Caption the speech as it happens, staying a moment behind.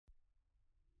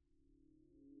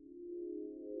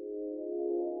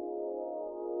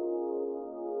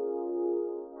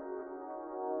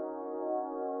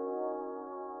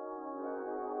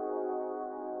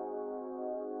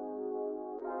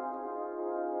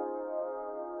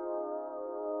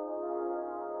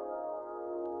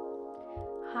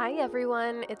Hi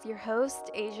everyone, it's your host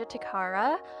Asia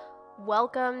Takara.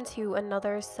 Welcome to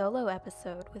another solo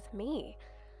episode with me.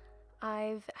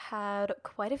 I've had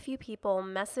quite a few people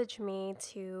message me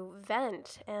to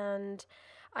vent, and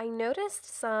I noticed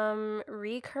some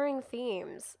recurring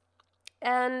themes.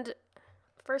 And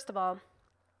first of all,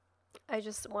 I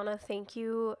just want to thank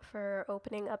you for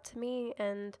opening up to me,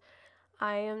 and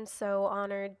I am so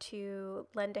honored to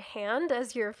lend a hand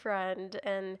as your friend.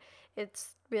 And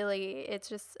it's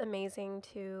just amazing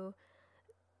to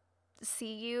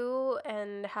see you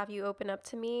and have you open up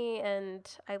to me, and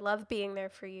I love being there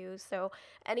for you. So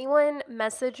anyone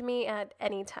message me at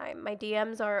any time. My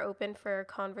DMs are open for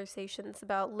conversations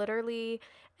about literally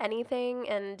anything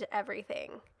and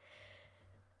everything.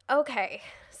 Okay,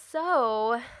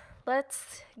 so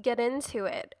let's get into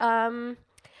it.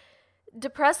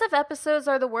 Depressive episodes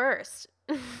are the worst.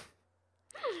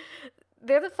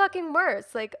 They're the fucking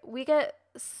worst. Like, we get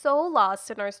so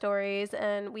lost in our stories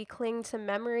and we cling to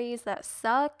memories that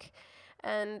suck.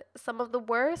 And some of the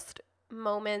worst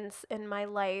moments in my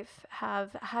life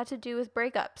have had to do with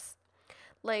breakups.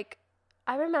 Like,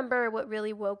 I remember what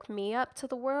really woke me up to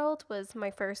the world was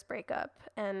my first breakup.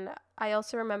 And I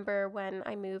also remember when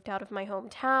I moved out of my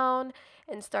hometown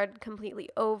and started completely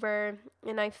over.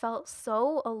 And I felt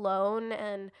so alone,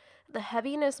 and the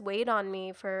heaviness weighed on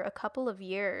me for a couple of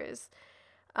years.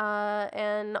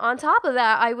 And on top of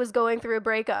that, I was going through a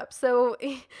breakup. So,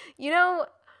 you know,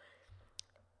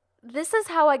 this is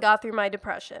how I got through my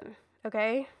depression.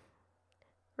 Okay?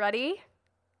 Ready?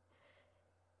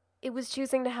 It was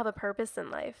choosing to have a purpose in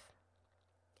life.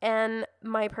 And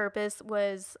my purpose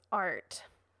was art,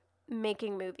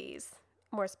 making movies,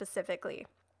 more specifically.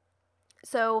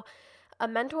 So, a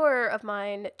mentor of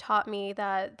mine taught me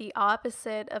that the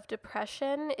opposite of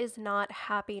depression is not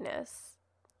happiness,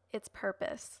 it's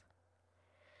purpose.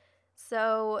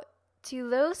 So, to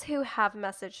those who have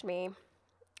messaged me,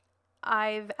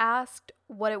 I've asked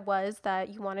what it was that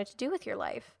you wanted to do with your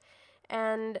life.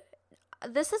 And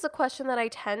this is a question that I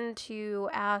tend to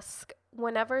ask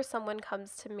whenever someone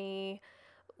comes to me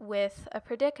with a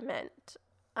predicament.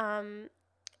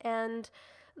 And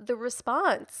the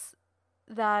response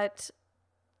that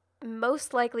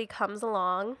most likely comes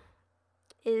along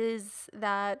is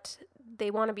that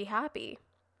they want to be happy.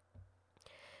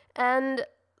 And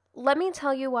let me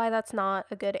tell you why that's not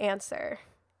a good answer.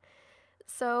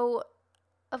 So,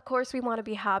 of course, we want to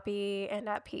be happy and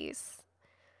at peace.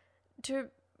 To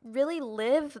really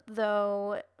live,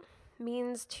 though,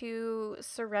 means to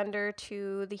surrender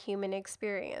to the human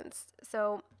experience.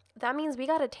 So that means we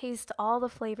got to taste all the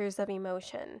flavors of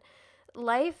emotion.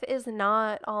 Life is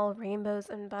not all rainbows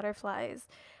and butterflies.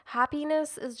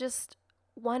 Happiness is just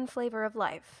one flavor of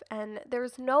life, and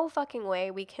there's no fucking way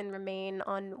we can remain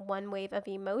on one wave of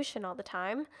emotion all the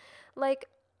time. Like,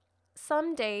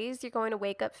 some days you're going to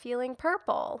wake up feeling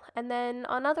purple, and then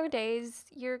on other days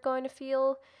you're going to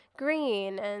feel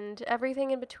green and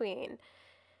everything in between.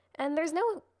 And there's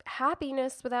no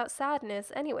happiness without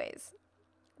sadness, anyways.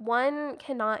 One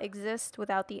cannot exist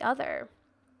without the other.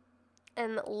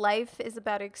 And life is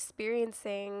about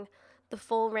experiencing the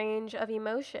full range of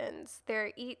emotions.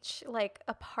 They're each like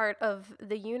a part of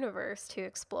the universe to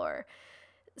explore.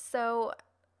 So,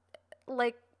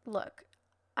 like, look,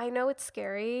 I know it's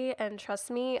scary, and trust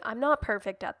me, I'm not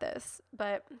perfect at this,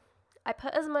 but I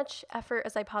put as much effort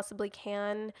as I possibly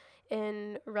can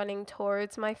in running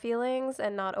towards my feelings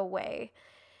and not away.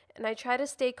 And I try to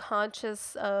stay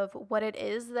conscious of what it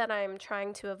is that I'm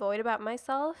trying to avoid about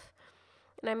myself.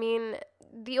 And I mean,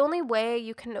 the only way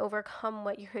you can overcome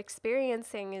what you're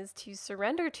experiencing is to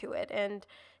surrender to it and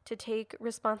to take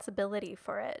responsibility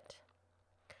for it.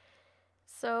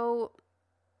 So,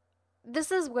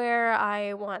 this is where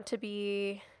I want to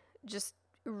be just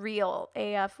real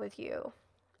AF with you.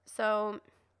 So,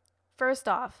 first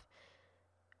off,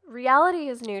 reality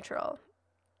is neutral.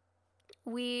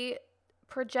 We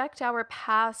project our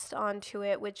past onto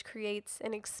it, which creates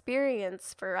an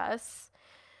experience for us,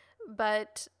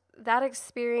 but that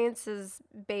experience is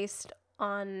based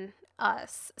on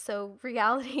us. So,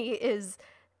 reality is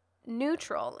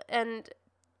neutral. And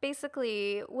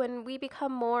basically, when we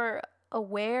become more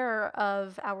aware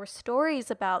of our stories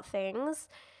about things,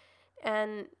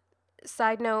 and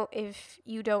side note, if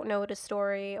you don't know what a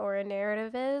story or a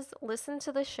narrative is, listen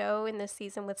to the show in this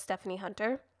season with Stephanie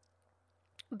Hunter.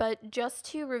 But just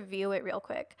to review it real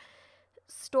quick,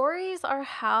 stories are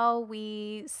how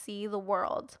we see the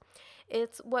world.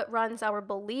 It's what runs our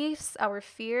beliefs, our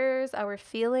fears, our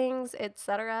feelings,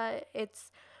 etc.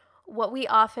 It's what we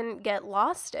often get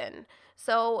lost in.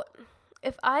 So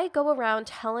if I go around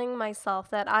telling myself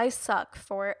that I suck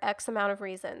for X amount of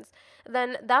reasons,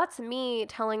 then that's me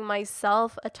telling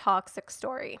myself a toxic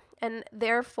story. And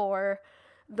therefore,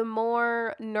 the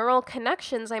more neural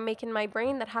connections I make in my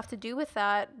brain that have to do with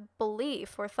that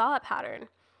belief or thought pattern.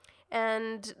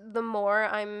 And the more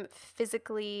I'm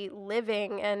physically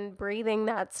living and breathing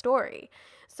that story.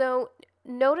 So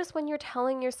notice when you're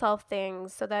telling yourself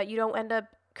things so that you don't end up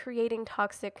creating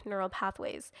toxic neural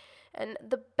pathways. And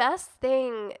the best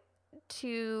thing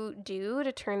to do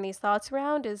to turn these thoughts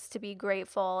around is to be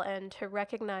grateful and to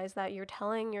recognize that you're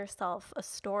telling yourself a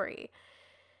story.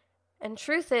 And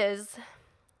truth is,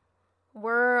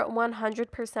 we're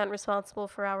 100% responsible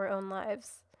for our own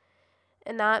lives.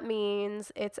 And that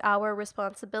means it's our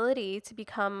responsibility to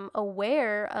become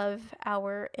aware of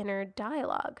our inner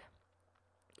dialogue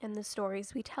and the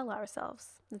stories we tell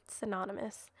ourselves. It's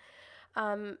synonymous.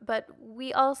 But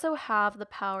we also have the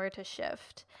power to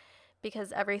shift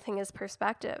because everything is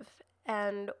perspective.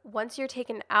 And once you're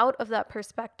taken out of that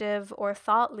perspective or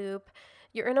thought loop,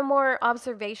 you're in a more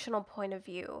observational point of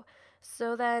view.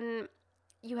 So then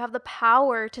you have the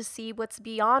power to see what's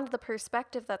beyond the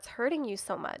perspective that's hurting you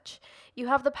so much. You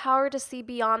have the power to see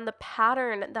beyond the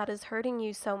pattern that is hurting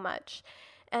you so much.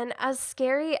 And as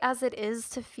scary as it is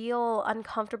to feel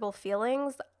uncomfortable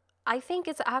feelings, I think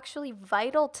it's actually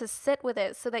vital to sit with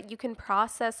it so that you can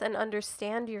process and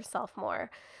understand yourself more.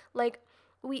 Like,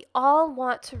 we all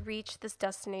want to reach this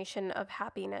destination of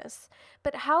happiness,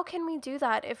 but how can we do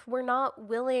that if we're not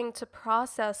willing to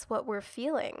process what we're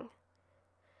feeling?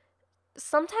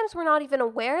 Sometimes we're not even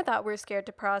aware that we're scared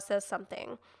to process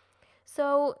something.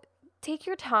 So take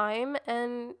your time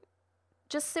and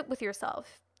just sit with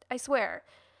yourself. I swear,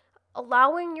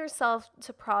 allowing yourself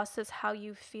to process how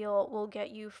you feel will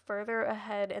get you further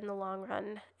ahead in the long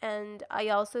run. And I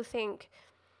also think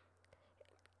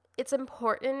it's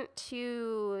important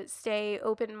to stay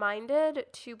open-minded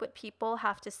to what people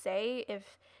have to say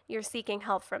if you're seeking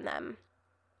help from them.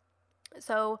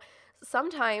 So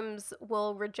sometimes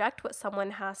we'll reject what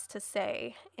someone has to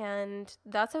say, and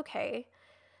that's okay.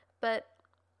 But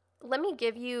let me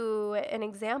give you an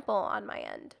example on my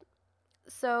end.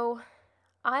 So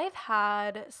I've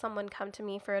had someone come to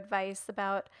me for advice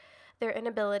about their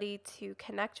inability to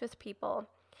connect with people.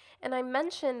 And I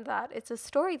mentioned that it's a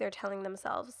story they're telling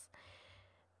themselves.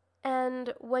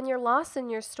 And when you're lost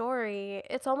in your story,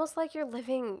 it's almost like you're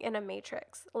living in a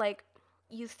matrix. Like,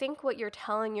 you think what you're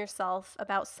telling yourself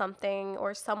about something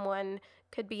or someone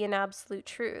could be an absolute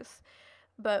truth.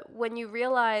 But when you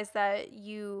realize that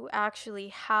you actually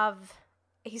have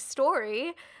a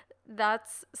story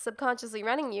that's subconsciously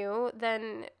running you,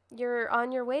 then you're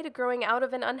on your way to growing out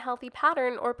of an unhealthy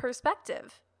pattern or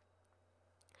perspective.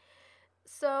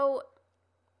 So,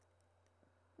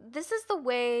 this is the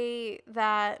way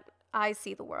that I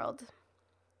see the world.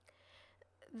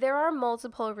 There are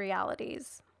multiple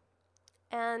realities.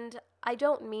 And I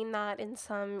don't mean that in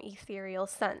some ethereal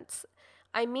sense.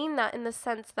 I mean that in the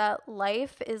sense that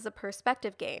life is a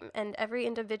perspective game and every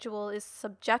individual is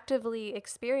subjectively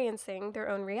experiencing their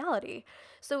own reality.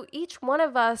 So each one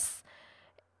of us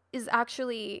is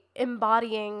actually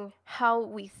embodying how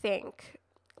we think.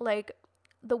 Like,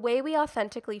 the way we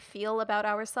authentically feel about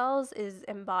ourselves is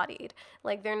embodied.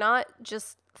 Like, they're not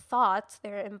just thoughts,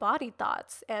 they're embodied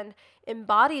thoughts. And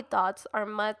embodied thoughts are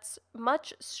much,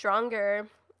 much stronger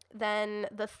than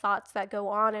the thoughts that go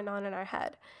on in our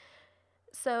head.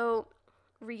 So,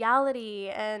 reality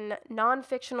and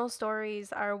non-fictional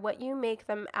stories are what you make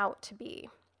them out to be.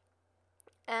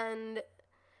 And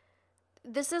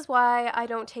this is why I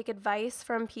don't take advice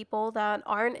from people that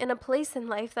aren't in a place in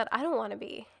life that I don't want to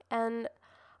be. And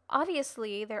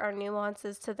obviously, there are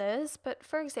nuances to this, but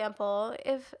for example,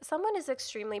 if someone is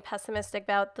extremely pessimistic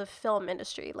about the film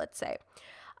industry, let's say,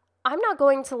 I'm not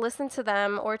going to listen to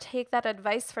them or take that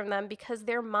advice from them because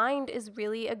their mind is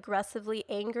really aggressively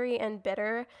angry and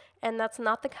bitter, and that's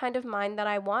not the kind of mind that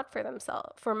I want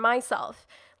for myself.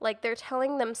 Like, they're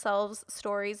telling themselves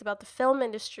stories about the film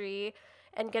industry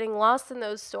and getting lost in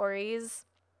those stories,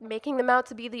 making them out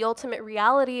to be the ultimate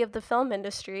reality of the film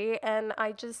industry, and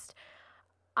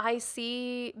I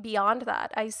see beyond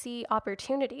that. I see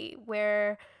opportunity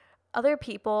where other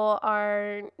people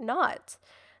are not.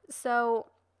 So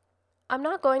I'm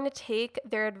not going to take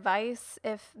their advice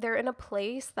if they're in a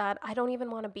place that I don't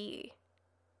even want to be.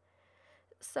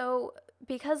 So,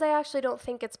 because I actually don't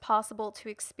think it's possible to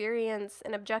experience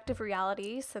an objective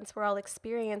reality, since we're all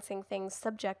experiencing things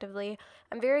subjectively,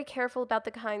 I'm very careful about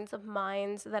the kinds of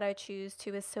minds that I choose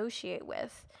to associate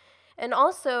with. And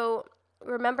also,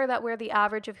 remember that we're the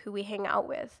average of who we hang out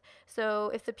with.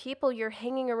 So if the people you're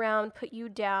hanging around put you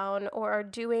down or are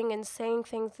doing and saying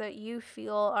things that you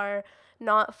feel are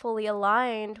not fully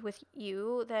aligned with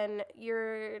you, then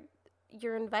you're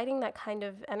inviting that kind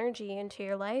of energy into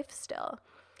your life still.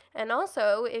 And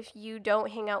also, if you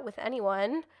don't hang out with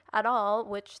anyone at all,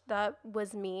 which that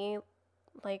was me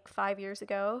like 5 years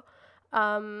ago,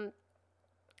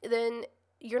 then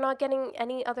you're not getting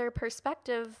any other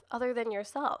perspective other than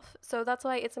yourself. So that's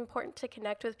why it's important to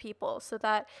connect with people so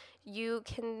that you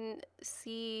can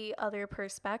see other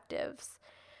perspectives.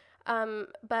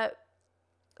 But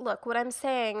look, what I'm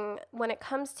saying when it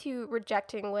comes to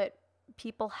rejecting what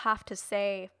people have to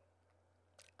say,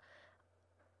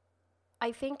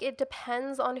 I think it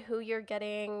depends on who you're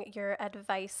getting your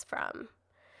advice from.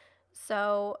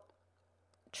 So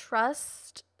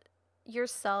trust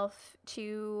yourself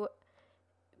to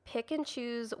pick and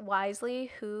choose wisely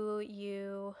who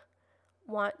you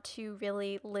want to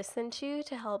really listen to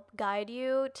help guide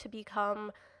you to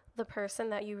become the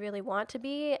person that you really want to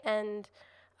be, and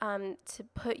to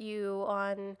put you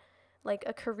on like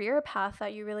a career path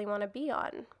that you really want to be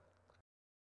on.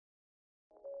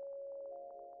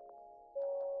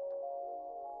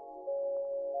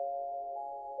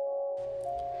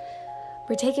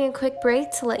 We're taking a quick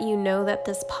break to let you know that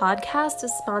this podcast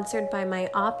is sponsored by my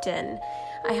opt-in.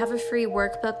 I have a free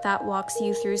workbook that walks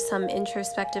you through some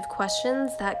introspective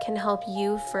questions that can help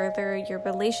you further your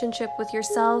relationship with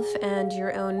yourself and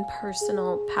your own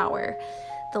personal power.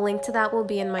 The link to that will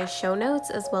be in my show notes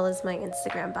as well as my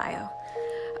Instagram bio.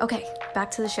 Okay,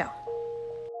 back to the show.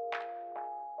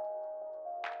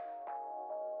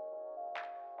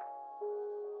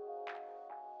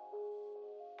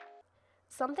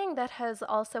 Something that has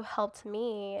also helped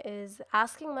me is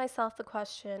asking myself the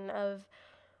question of,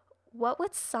 what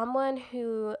would someone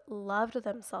who loved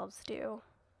themselves do?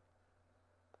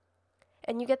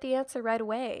 And you get the answer right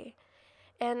away.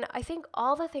 And I think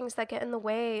all the things that get in the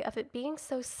way of it being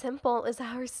so simple is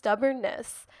our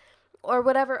stubbornness, or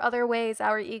whatever other ways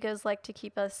our egos like to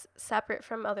keep us separate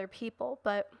from other people.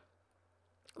 But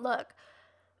look,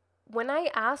 when I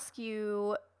ask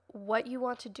you what you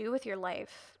want to do with your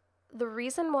life, the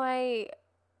reason why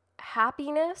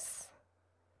happiness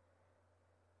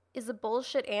is a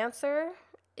bullshit answer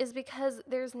is because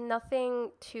there's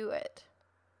nothing to it.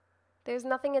 There's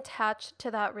nothing attached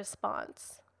to that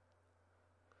response.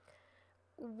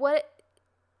 What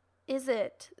is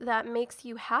it that makes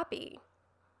you happy?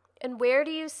 And where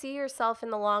do you see yourself in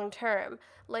the long term?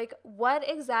 Like, what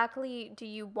exactly do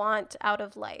you want out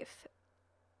of life?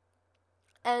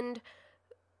 And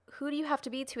who do you have to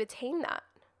be to attain that?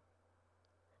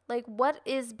 Like, what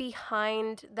is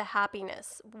behind the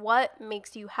happiness? What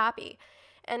makes you happy?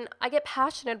 And I get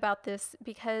passionate about this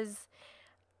because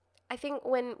I think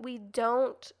when we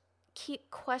don't keep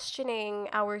questioning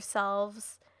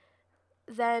ourselves,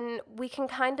 then we can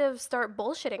kind of start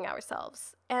bullshitting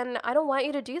ourselves. And I don't want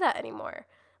you to do that anymore.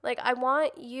 Like, I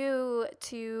want you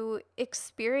to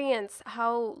experience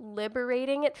how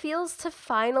liberating it feels to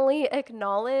finally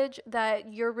acknowledge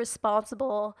that you're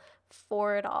responsible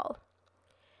for it all.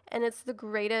 And it's the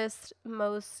greatest,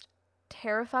 most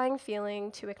terrifying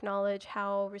feeling to acknowledge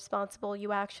how responsible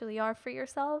you actually are for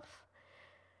yourself.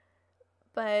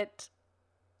 But,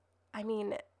 I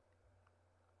mean,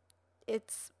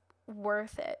 it's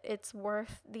worth it. It's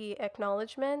worth the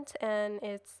acknowledgement, and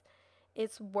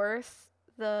it's worth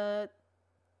the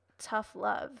tough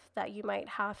love that you might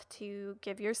have to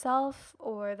give yourself,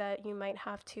 or that you might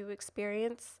have to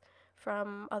experience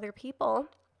from other people.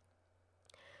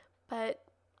 But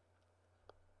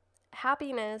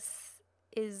happiness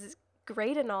is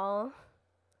great and all,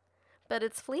 but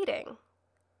it's fleeting.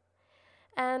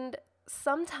 And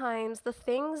sometimes the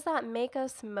things that make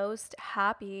us most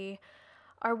happy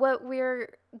are what we're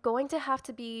going to have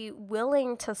to be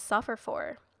willing to suffer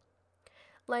for.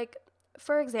 Like,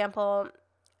 for example,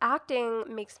 acting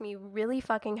makes me really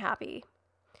fucking happy.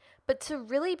 But to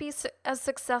really be as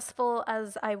successful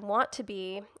as I want to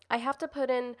be, I have to put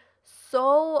in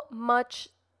so much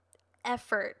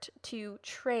effort to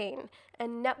train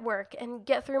and network and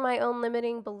get through my own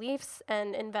limiting beliefs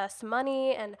and invest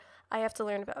money, and I have to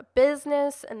learn about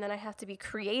business, and then I have to be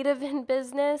creative in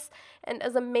business. And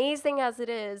as amazing as it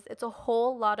is, it's a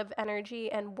whole lot of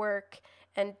energy and work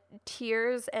and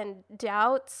tears and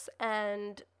doubts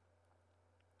and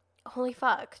holy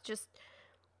fuck, just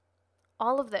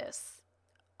all of this.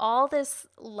 All this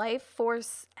life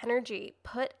force energy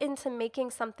put into making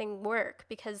something work,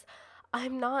 because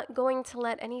I'm not going to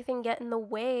let anything get in the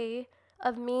way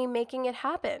of me making it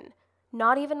happen.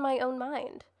 Not even my own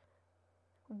mind.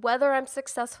 whether I'm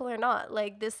successful or not.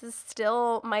 Like, this is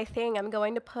still my thing. I'm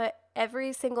going to put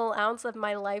every single ounce of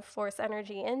my life force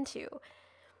energy into.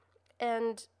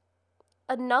 And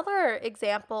another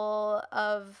example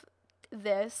of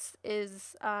this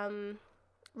is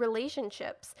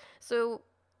relationships. So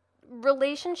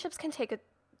relationships can take a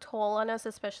toll on us,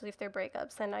 especially if they're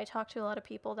breakups. And I talk to a lot of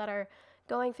people that are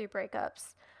going through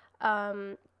breakups.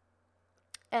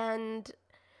 And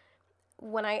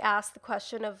when I ask the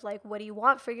question of like, what do you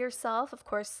want for yourself? Of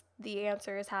course, the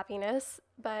answer is happiness.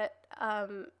 But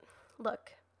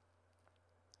look,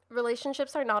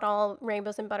 relationships are not all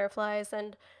rainbows and butterflies.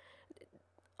 And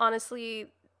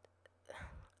honestly,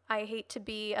 I hate to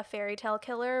be a fairy tale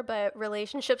killer, but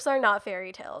relationships are not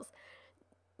fairy tales.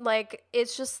 Like,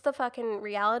 it's just the fucking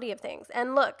reality of things.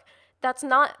 And look, that's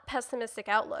not pessimistic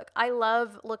outlook. I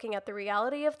love looking at the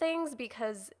reality of things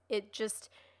because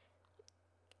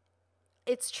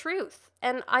it's truth.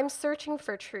 And I'm searching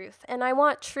for truth. And I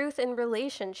want truth in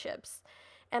relationships.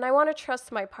 And I want to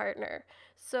trust my partner.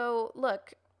 So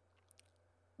look,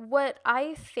 what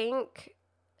I think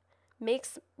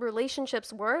makes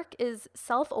relationships work is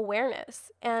self-awareness.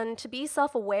 And to be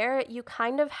self-aware, you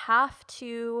kind of have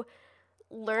to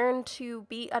learn to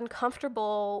be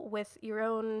uncomfortable with your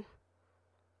own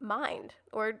mind,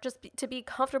 or just to be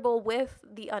comfortable with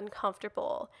the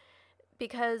uncomfortable,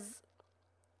 because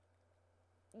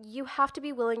you have to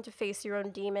be willing to face your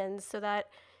own demons so that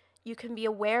you can be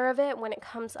aware of it when it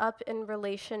comes up in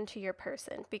relation to your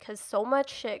person, because so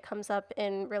much shit comes up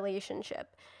in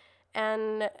relationship.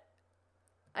 And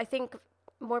I think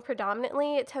more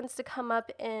predominantly it tends to come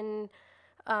up in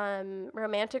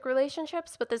romantic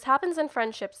relationships, but this happens in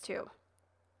friendships too.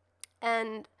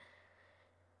 And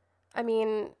I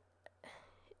mean,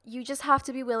 you just have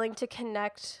to be willing to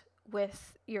connect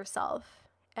with yourself.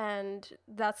 And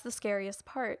that's the scariest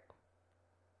part.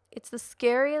 It's the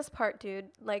scariest part, dude.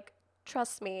 Like,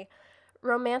 trust me,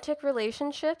 romantic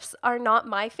relationships are not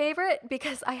my favorite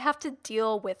because I have to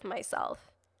deal with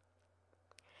myself.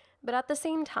 But at the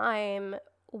same time,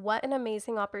 what an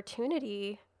amazing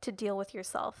opportunity to deal with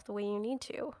yourself the way you need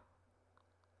to.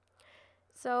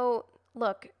 So,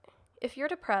 look, if you're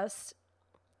depressed,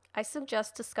 I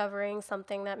suggest discovering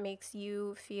something that makes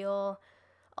you feel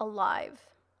alive,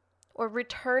 or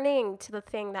returning to the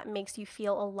thing that makes you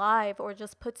feel alive, or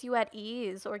just puts you at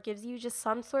ease, or gives you just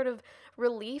some sort of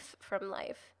relief from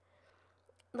life.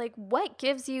 Like, what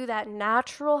gives you that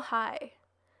natural high?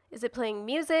 Is it playing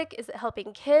music? Is it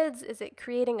helping kids? Is it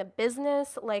creating a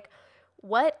business? Like,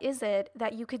 what is it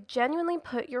that you could genuinely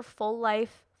put your full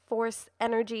life force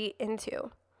energy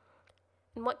into?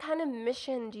 And what kind of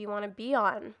mission do you want to be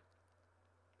on?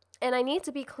 And I need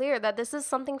to be clear that this is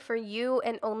something for you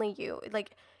and only you.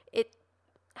 Like, it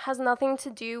has nothing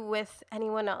to do with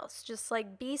anyone else. Just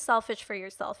like, be selfish for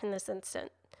yourself in this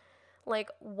instant. Like,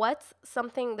 what's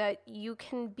something that you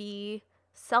can be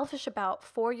selfish about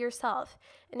for yourself?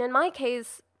 And in my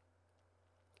case,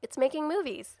 it's making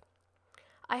movies.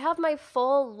 I have my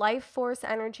full life force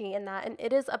energy in that, and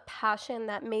it is a passion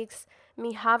that makes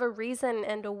me have a reason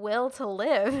and a will to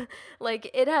live. Like,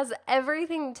 it has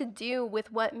everything to do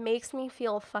with what makes me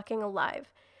feel fucking alive.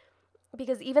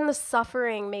 Because even the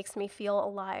suffering makes me feel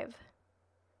alive.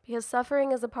 Because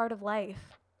suffering is a part of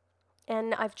life.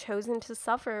 And I've chosen to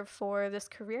suffer for this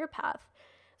career path.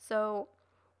 So,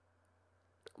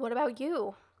 what about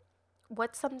you?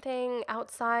 What's something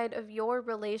outside of your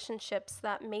relationships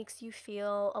that makes you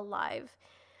feel alive?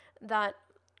 That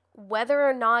whether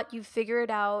or not you figure it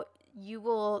out, you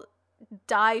will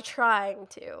die trying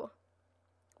to.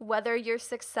 Whether you're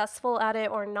successful at it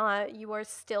or not, you are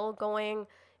still going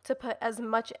to put as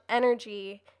much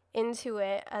energy into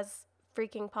it as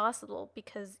freaking possible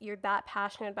because you're that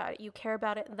passionate about it. You care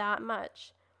about it that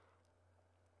much.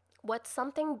 What's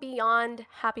something beyond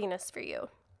happiness for you?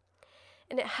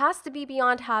 And it has to be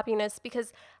beyond happiness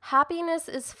because happiness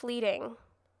is fleeting.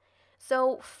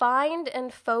 So find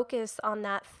and focus on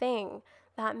that thing,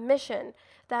 that mission,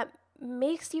 that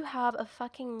makes you have a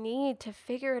fucking need to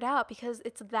figure it out because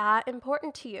it's that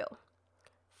important to you.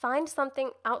 Find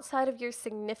something outside of your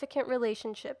significant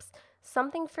relationships,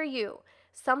 something for you,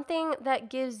 something that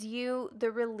gives you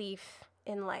the relief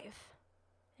in life,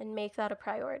 and make that a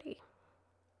priority.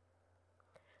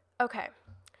 Okay.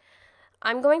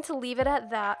 I'm going to leave it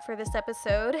at that for this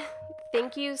episode.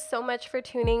 Thank you so much for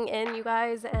tuning in, you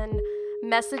guys, and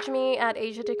message me at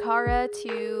Asia Takara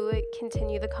to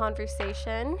continue the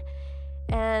conversation.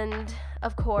 And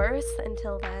of course,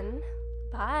 until then,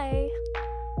 bye.